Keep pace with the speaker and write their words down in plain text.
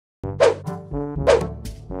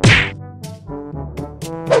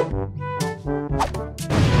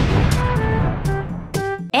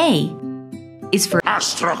A is for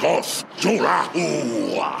Astragos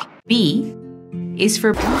Julahu. B is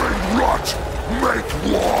for What? Make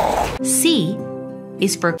war. C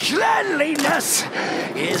is for Cleanliness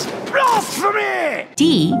is blasphemy.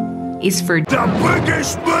 D is for The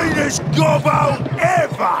biggest, meanest gobbo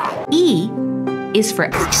ever. E is for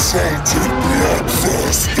Exalted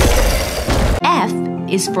bloodthirster. F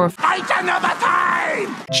is for Fight another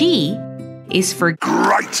time. G is for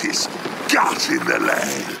Greatest gut in the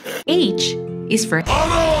land. H is for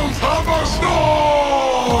Alone from a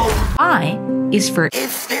storm. I is for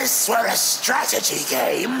If this were a strategy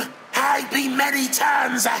game, I'd be many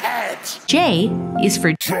turns ahead. J is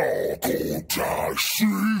for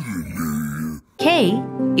K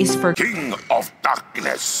is for King of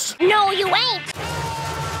Darkness. No, you ain't!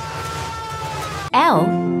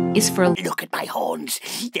 L is for Look at my horns.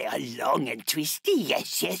 They are long and twisty.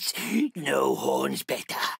 Yes, yes. No horns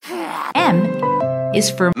better. M is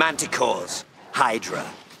for Manticores, Hydra,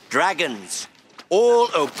 dragons, all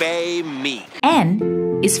obey me.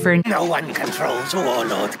 N is for No one controls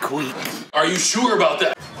Warlord Queek. Are you sure about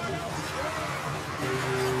that?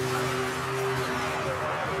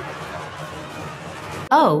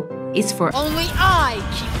 O is for Only I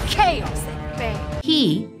keep chaos at bay.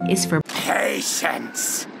 P is for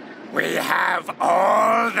Patience. We have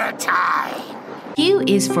all the time. Q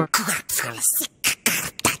is for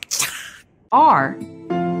R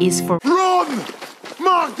is for Run!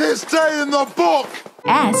 Mark this day in the book.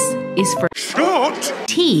 S is for Shot.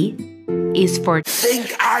 T is for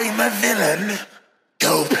Think I'm a villain?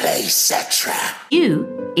 Go play Cetra.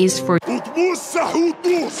 U is for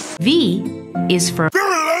V is for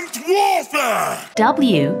Virulent warfare.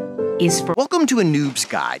 W is for Welcome to a noob's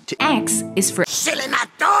guide to X is for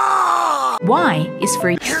Shilimator! Y is for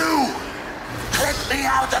You! Clip me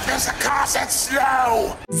out of this accursed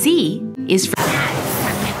snow! Z is for